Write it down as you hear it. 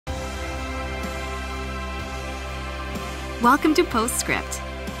Welcome to Postscript.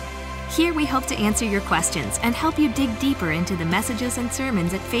 Here we hope to answer your questions and help you dig deeper into the messages and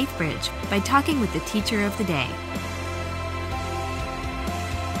sermons at Faithbridge by talking with the teacher of the day.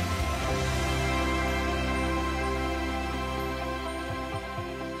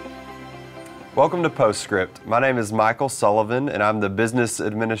 Welcome to Postscript. My name is Michael Sullivan, and I'm the business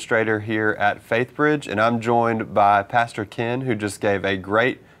administrator here at Faithbridge, and I'm joined by Pastor Ken, who just gave a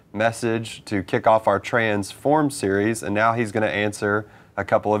great message to kick off our Transform series, and now he's going to answer a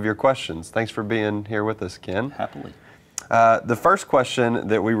couple of your questions. Thanks for being here with us, Ken. Happily. The first question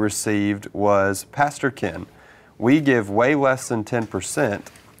that we received was, Pastor Ken, we give way less than 10%,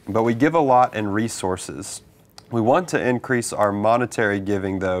 but we give a lot in resources. We want to increase our monetary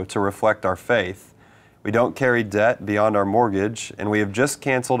giving, though, to reflect our faith. We don't carry debt beyond our mortgage, and we have just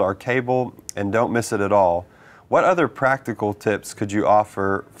canceled our cable and don't miss it at all. What other practical tips could you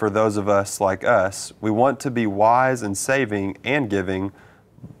offer for those of us like us? We want to be wise in saving and giving,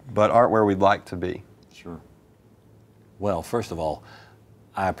 but aren't where we'd like to be. Sure. Well, first of all,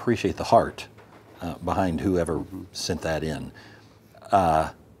 I appreciate the heart behind whoever sent that in.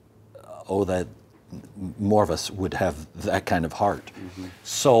 That more of us would have that kind of heart.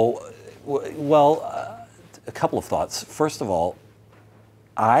 So, a couple of thoughts. First of all,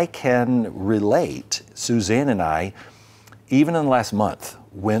 I can relate. Suzanne and I, even in the last month,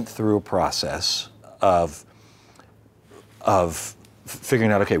 went through a process of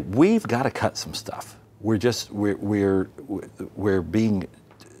figuring out, okay, we've got to cut some stuff. We're being,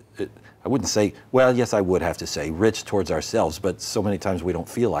 I wouldn't say, well, yes, I would have to say rich towards ourselves, but so many times we don't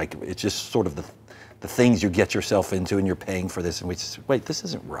feel like it's just sort of the things you get yourself into, and you're paying for this, and we just, wait, this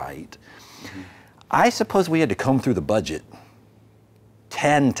isn't right. I suppose we had to comb through the budget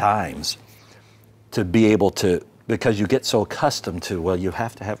 10 times to be able to, because you get so accustomed to, well, you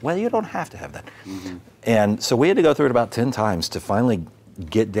have to have, well, you don't have to have that. And so we had to go through it about 10 times to finally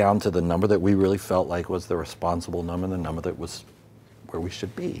get down to the number that we really felt like was the responsible number, the number that was where we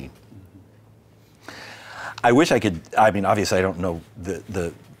should be. I wish I could, I mean, obviously I don't know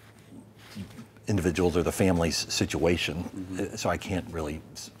the individuals or the family's situation, so I can't really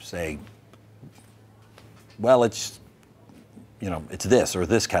say, well, it's, it's this or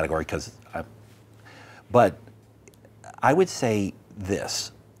this category, but I would say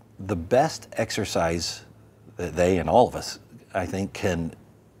this: the best exercise that they and all of us, I think, can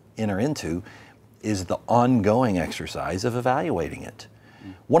enter into is the ongoing exercise of evaluating it.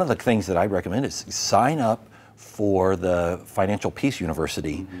 One of the things that I recommend is sign up for the Financial Peace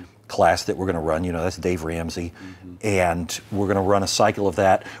University class that we're going to run. That's Dave Ramsey, and we're going to run a cycle of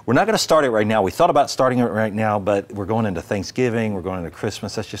that. We're not going to start it right now. We thought about starting it right now, but we're going into Thanksgiving, we're going into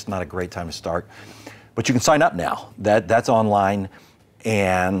Christmas. That's just not a great time to start. But you can sign up now. That's online,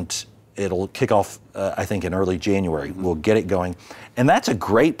 and it'll kick off, I think, in early January. We'll get it going. And that's a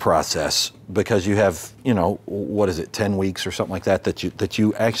great process because you have, 10 weeks or something like that, that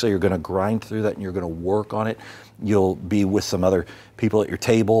you actually are going to grind through that, and you're going to work on it. You'll be with some other people at your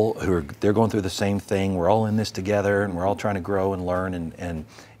table they're going through the same thing. We're all in this together, and we're all trying to grow and learn and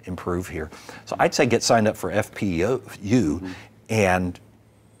improve here. So I'd say get signed up for FPU and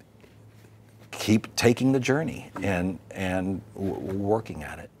keep taking the journey and working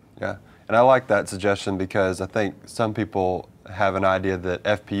at it. Yeah, and I like that suggestion because I think some people have an idea that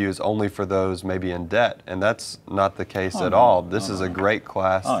FPU is only for those maybe in debt, and that's not the case at all. This is a great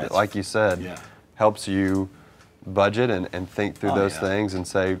class that, like you said, helps you budget and think through those things and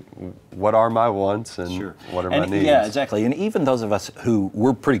say, what are my wants and what are my needs? Yeah, exactly. And even those of us who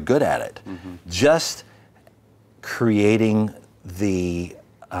we're pretty good at it, just creating the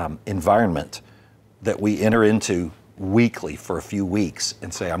environment that we enter into weekly for a few weeks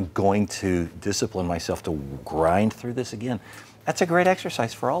and say, I'm going to discipline myself to grind through this again. That's a great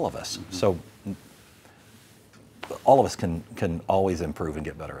exercise for all of us. So all of us can always improve and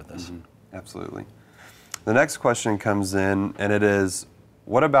get better at this. Absolutely. The next question comes in, and it is,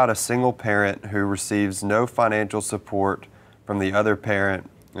 what about a single parent who receives no financial support from the other parent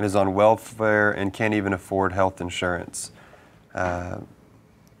and is on welfare and can't even afford health insurance?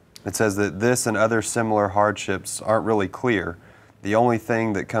 It says that this and other similar hardships aren't really clear. The only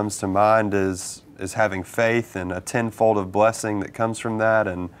thing that comes to mind is having faith and a tenfold of blessing that comes from that,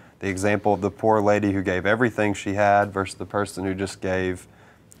 and the example of the poor lady who gave everything she had versus the person who just gave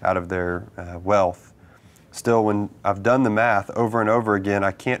out of their wealth. Still, when I've done the math over and over again,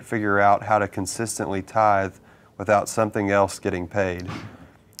 I can't figure out how to consistently tithe without something else getting paid.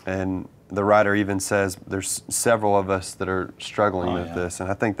 And the writer even says there's several of us that are struggling with this, and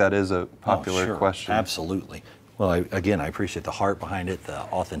I think that is a popular question. Absolutely. Well, again, I appreciate the heart behind it, the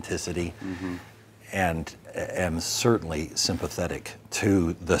authenticity, and am certainly sympathetic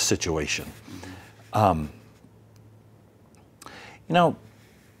to the situation. You know,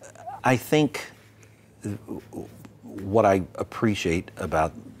 I think what I appreciate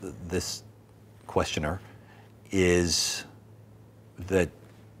about this questioner is that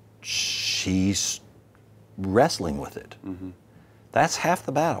she's wrestling with it. That's half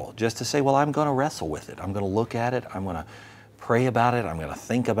the battle, just to say, well, I'm going to wrestle with it. I'm going to look at it. I'm going to pray about it. I'm going to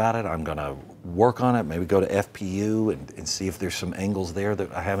think about it. I'm going to work on it, maybe go to FPU and see if there's some angles there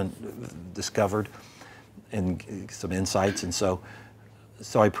that I haven't discovered and some insights. And so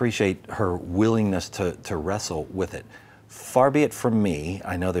I appreciate her willingness to wrestle with it. Far be it from me,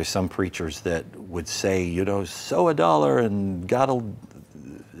 I know there's some preachers that would say, you know, sow $1 and God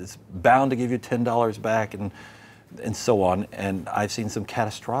is bound to give you $10 back and so on. And I've seen some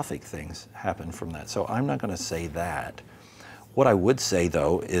catastrophic things happen from that. So I'm not going to say that. What I would say,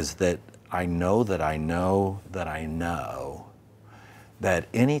 though, is that I know that I know that I know that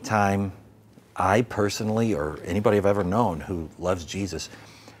anytime I personally or anybody I've ever known who loves Jesus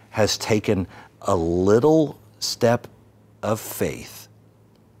has taken a little step of faith,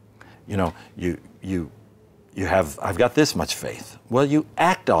 you know, you have, I've got this much faith. Well, you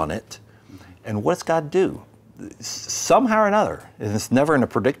act on it, and what's God do? Somehow or another, and it's never in a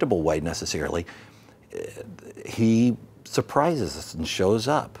predictable way necessarily, He surprises us and shows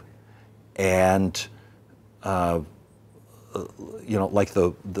up. And, you know, like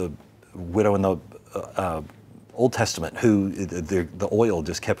the widow in the Old Testament who the oil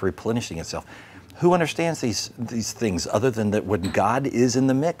just kept replenishing itself. Who understands these things other than that when God is in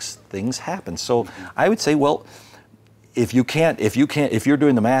the mix, things happen. So I would say, well, if you're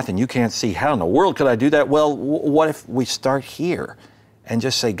doing the math and you can't see how in the world could I do that? Well, what if we start here and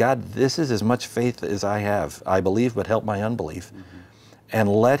just say, God, this is as much faith as I have. I believe, but help my unbelief. And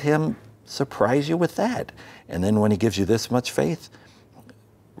let Him surprise you with that. And then when He gives you this much faith,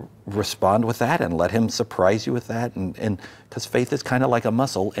 respond with that and let Him surprise you with that. And because faith is kind of like a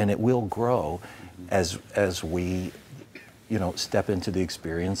muscle, and it will grow as we, you know, step into the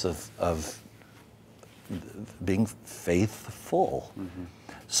experience of being faithful.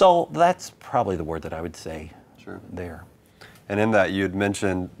 So that's probably the word that I would say there. And in that, you had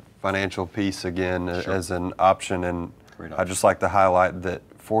mentioned financial peace again as an option, and I'd just like to highlight that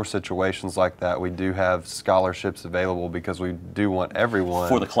for situations like that, we do have scholarships available because we do want everyone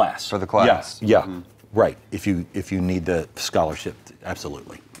for the class. For the class, yeah. Right. If you need the scholarship,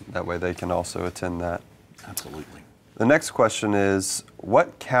 absolutely. That way, they can also attend that. Absolutely. The next question is,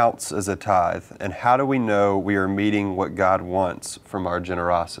 what counts as a tithe, and how do we know we are meeting what God wants from our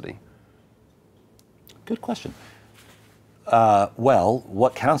generosity? Good question. Well,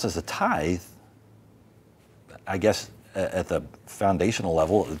 what counts as a tithe, I guess at the foundational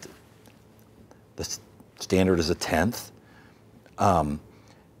level, the standard is a tenth.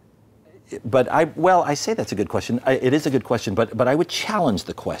 But I say that's a good question. It is a good question, but I would challenge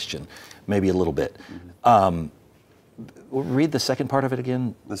the question maybe a little bit. Read the second part of it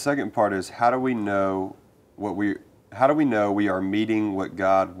again. The second part is, how do we know we are meeting what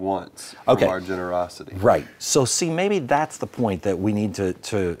God wants from our generosity? Right. So see, maybe that's the point that we need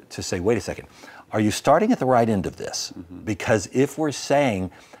to say, wait a second. Are you starting at the right end of this? Because if we're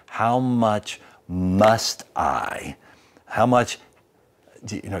saying, how much must I? How much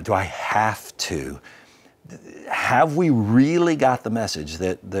do I have to? Have we really got the message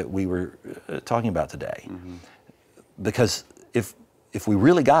that we were talking about today? Because if we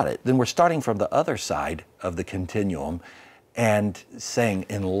really got it, then we're starting from the other side of the continuum and saying,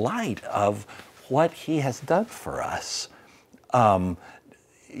 in light of what He has done for us, what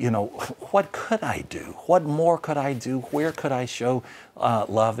could I do? What more could I do? Where could I show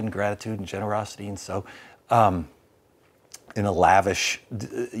love and gratitude and generosity? And so, in a lavish,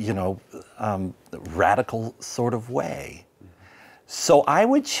 radical sort of way. So I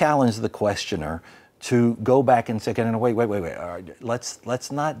would challenge the questioner to go back and say, no, wait.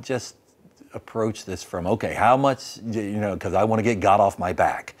 Let's not just approach this from, okay, how much, because I want to get God off my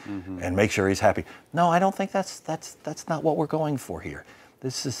back and make sure He's happy. No, I don't think that's not what we're going for here.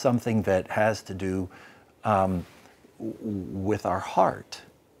 This is something that has to do with our heart.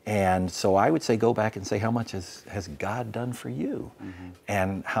 And so I would say go back and say, how much has God done for you?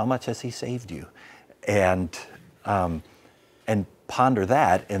 And how much has He saved you? And ponder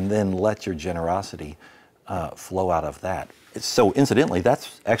that, and then let your generosity flow out of that. So incidentally,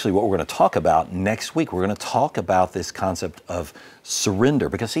 that's actually what we're going to talk about next week. We're going to talk about this concept of surrender.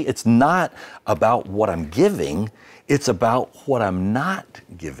 Because see, it's not about what I'm giving, it's about what I'm not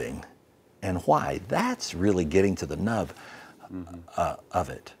giving and why. That's really getting to the nub of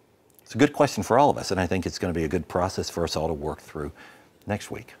it. it's a good question for all of us, and I think it's going to be a good process for us all to work through next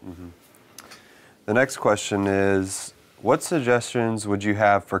week. The next question is, what suggestions would you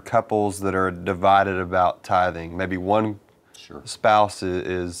have for couples that are divided about tithing? Maybe one spouse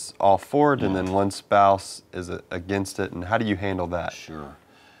is all for it, and then one spouse is against it, and how do you handle that? Sure.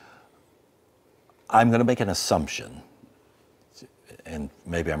 I'm going to make an assumption, and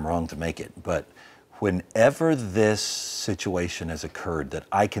maybe I'm wrong to make it, but whenever this situation has occurred that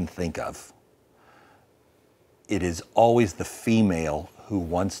I can think of, it is always the female who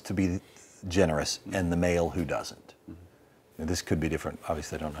wants to be generous and the male who doesn't. Now, this could be different.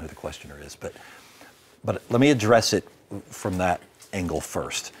 Obviously, I don't know who the questioner is, but let me address it from that angle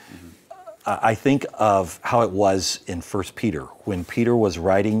first. I think of how it was in 1 Peter, when Peter was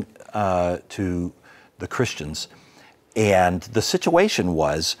writing to the Christians, and the situation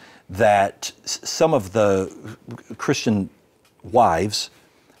was that some of the Christian wives,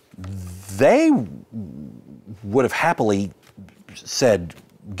 they would have happily said,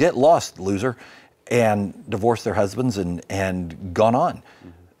 "Get lost, loser," and divorced their husbands and gone on.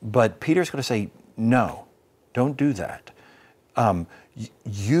 But Peter's going to say, no, don't do that.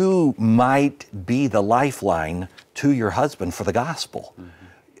 You might be the lifeline to your husband for the gospel.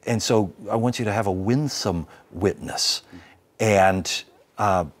 And so I want you to have a winsome witness. And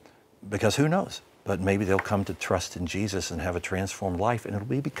because who knows, but maybe they'll come to trust in Jesus and have a transformed life, and it'll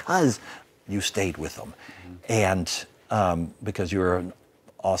be because you stayed with them and because you're an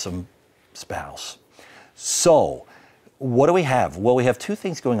awesome spouse. So what do we have? Well, we have two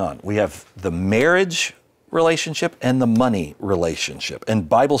things going on. We have the marriage relationship and the money relationship, and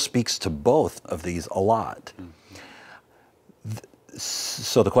Bible speaks to both of these a lot.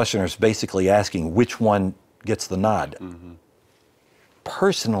 So the questioner is basically asking which one gets the nod.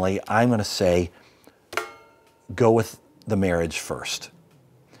 Personally, I'm going to say go with the marriage first.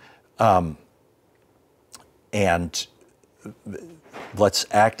 And let's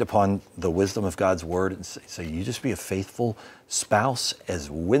act upon the wisdom of God's word and say, you just be a faithful spouse, as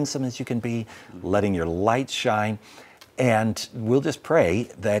winsome as you can be, letting your light shine. And we'll just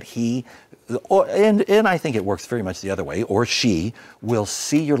pray that he, and I think it works very much the other way, or she will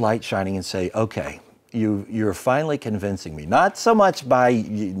see your light shining and say, okay, you're finally convincing me. Not so much by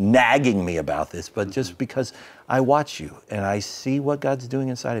nagging me about this, but just because I watch you and I see what God's doing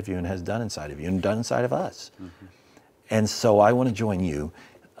inside of you and has done inside of you and done inside of us. And so I want to join you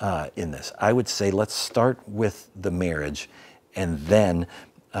in this. I would say let's start with the marriage and then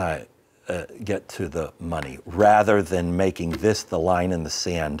get to the money, rather than making this the line in the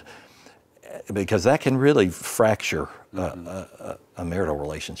sand, because that can really fracture a marital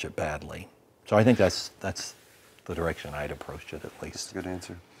relationship badly. So I think that's the direction I'd approach it, at least. That's a good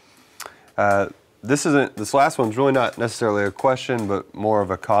answer. This last one's really not necessarily a question, but more of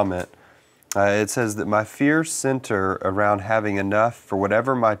a comment. It says that my fears center around having enough for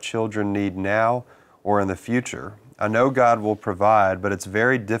whatever my children need now or in the future. I know God will provide, but it's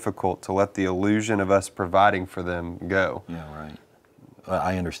very difficult to let the illusion of us providing for them go. Yeah, right.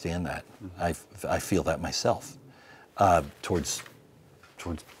 I understand that. I feel that myself towards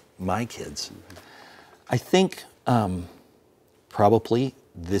my kids. I think probably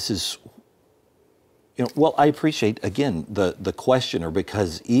this is, well, I appreciate, again, the questioner,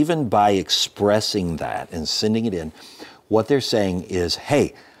 because even by expressing that and sending it in, what they're saying is,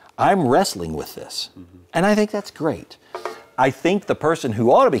 hey, I'm wrestling with this. And I think that's great. I think the person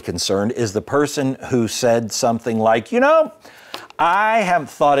who ought to be concerned is the person who said something like, I haven't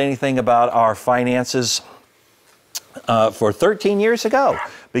thought anything about our finances for 13 years ago,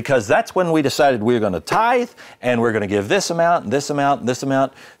 because that's when we decided we were going to tithe, and we're going to give this amount, and this amount, and this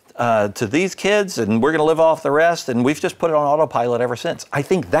amount to these kids, and we're going to live off the rest, and we've just put it on autopilot ever since. I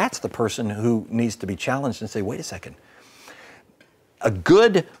think that's the person who needs to be challenged and say, wait a second. A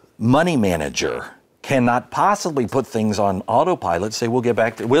good money manager cannot possibly put things on autopilot, say we'll get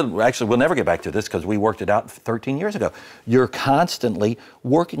back to, we'll never get back to this because we worked it out 13 years ago. You're constantly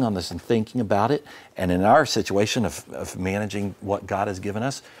working on this and thinking about it. And in our situation of managing what God has given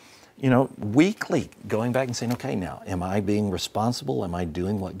us, weekly going back and saying, okay, now, am I being responsible? Am I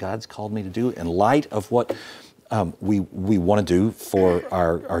doing what God's called me to do in light of what we want to do for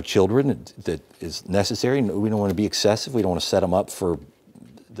our children that is necessary? We don't want to be excessive. We don't want to set them up for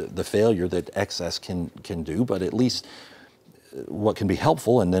the failure that excess can do, but at least what can be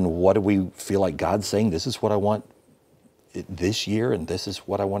helpful. And then what do we feel like God's saying, this is what I want this year, and this is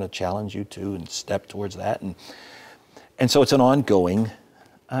what I want to challenge you to, and step towards that. And so it's an ongoing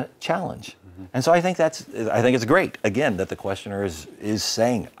challenge. And so I think it's great, again, that the questioner is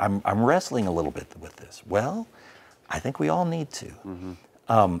saying, I'm wrestling a little bit with this. Well, I think we all need to.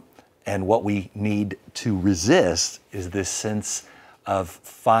 And what we need to resist is this sense of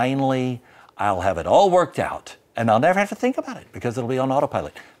finally, I'll have it all worked out and I'll never have to think about it because it'll be on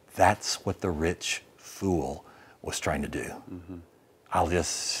autopilot. That's what the rich fool was trying to do.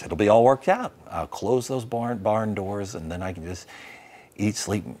 It'll be all worked out. I'll close those barn doors and then I can just eat,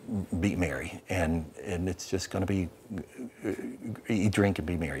 sleep, be merry. And it's just going to be, eat, drink, and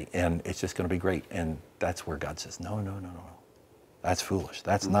be merry. And it's just going to be great. And that's where God says, no. That's foolish.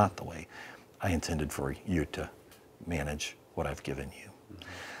 That's not the way I intended for you to manage what I've given you.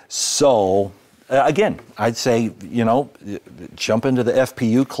 So, again, I'd say, jump into the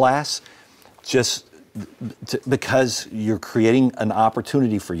FPU class just because you're creating an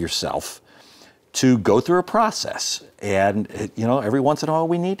opportunity for yourself to go through a process. And, every once in a while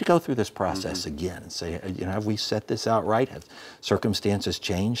we need to go through this process again and say, have we set this out right? Have circumstances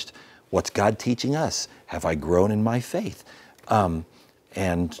changed? What's God teaching us? Have I grown in my faith?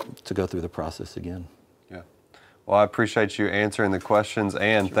 And to go through the process again. Yeah. Well, I appreciate you answering the questions,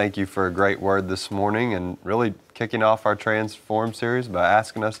 and thank you for a great word this morning and really kicking off our Transform series by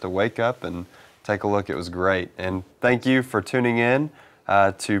asking us to wake up and take a look. It was great. And thank you for tuning in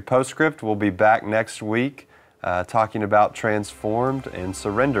to Postscript. We'll be back next week talking about transformed and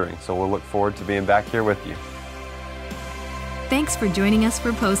surrendering. So we'll look forward to being back here with you. Thanks for joining us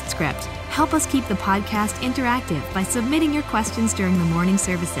for Postscript. Help us keep the podcast interactive by submitting your questions during the morning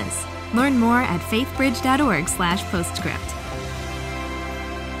services. Learn more at faithbridge.org/postscript.